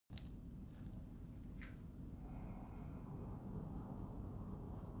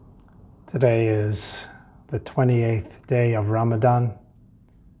Today is the 28th day of Ramadan,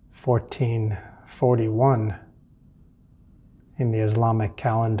 1441 in the Islamic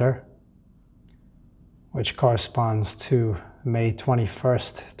calendar, which corresponds to May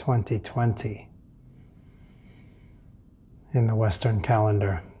 21st, 2020 in the Western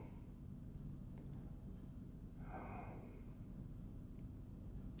calendar.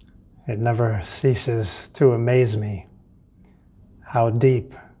 It never ceases to amaze me how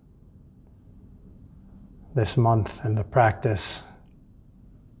deep this month and the practice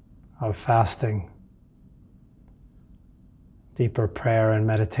of fasting, deeper prayer and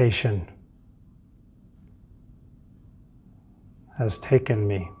meditation has taken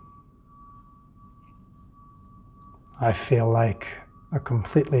me. I feel like a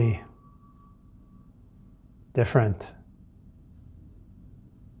completely different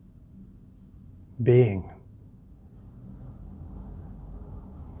being.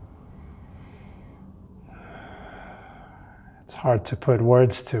 It's hard to put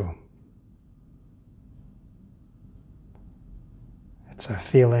words to. It's a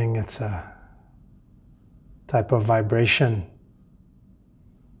feeling, it's a type of vibration.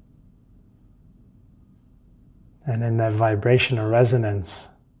 And in that vibration or resonance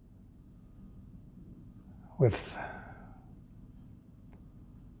with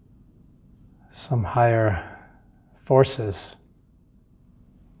some higher forces,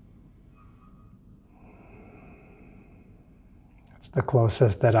 it's the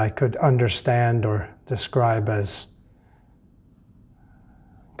closest that I could understand or describe as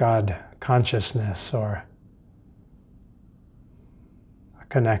God consciousness, or a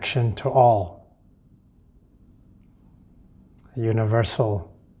connection to all, a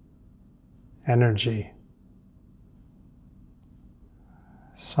universal energy,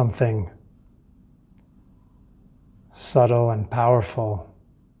 something subtle and powerful,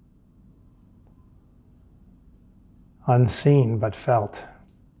 unseen but felt.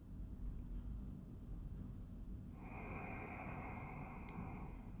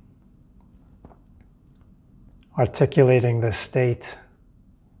 Articulating this state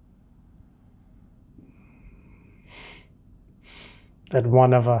that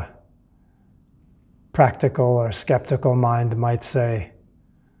one of a practical or skeptical mind might say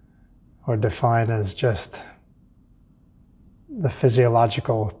or define as just the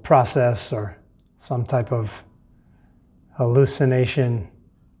physiological process or some type of hallucination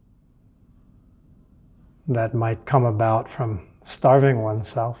that might come about from starving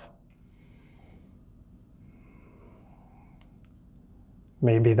oneself.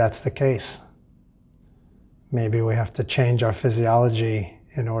 Maybe that's the case. Maybe we have to change our physiology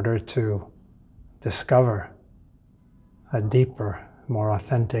in order to discover a deeper, more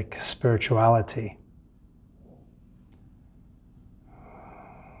authentic spirituality.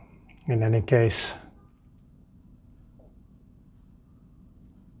 In any case,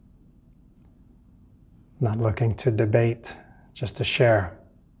 not looking to debate, just to share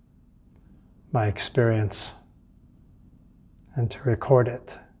my experience and to record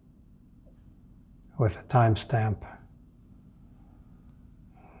it with a timestamp.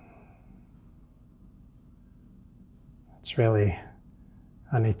 It's really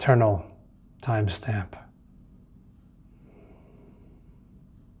an eternal timestamp.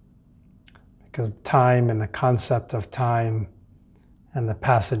 Because time and the concept of time and the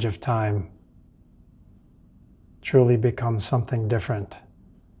passage of time truly becomes something different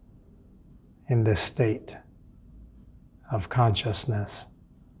in this state of consciousness.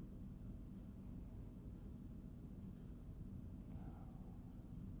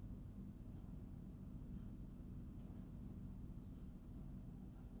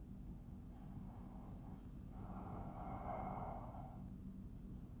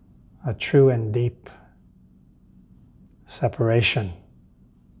 A true and deep separation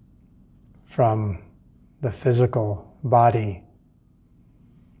from the physical body,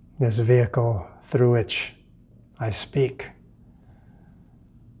 this vehicle through which I speak,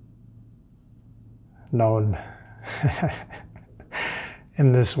 known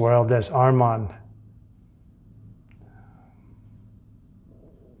in this world as Arman.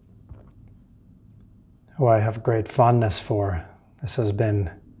 Who I have great fondness for. This has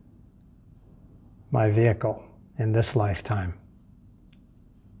been my vehicle in this lifetime.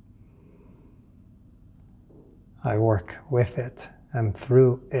 I work with it and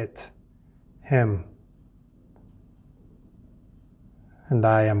through it, Him. And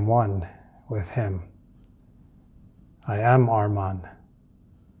I am one with Him. I am Arman.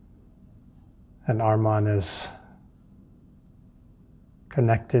 And Arman is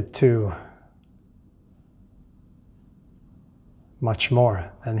connected to much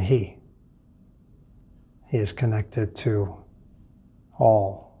more than he. He is connected to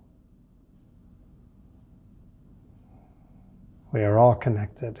all. We are all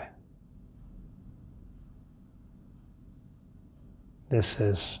connected. This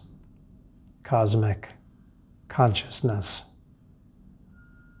is cosmic consciousness.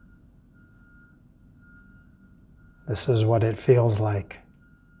 This is what it feels like.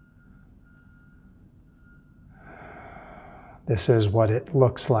 This is what it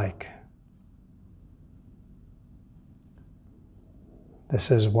looks like. This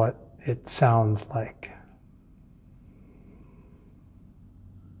is what it sounds like.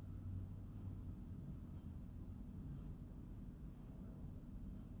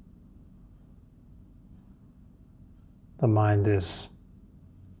 The mind is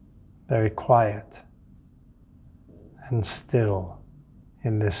very quiet and still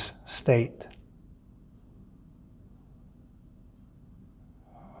in this state.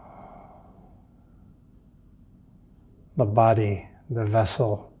 The body, the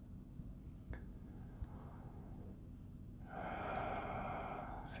vessel,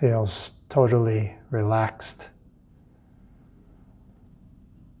 feels totally relaxed.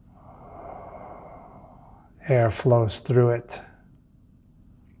 Air flows through it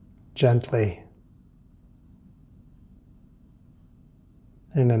gently,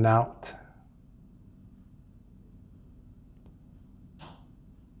 in and out.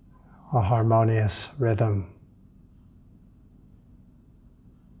 A harmonious rhythm.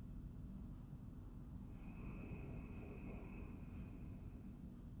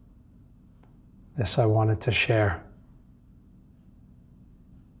 This I wanted to share.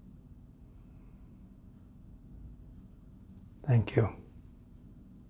 Thank you.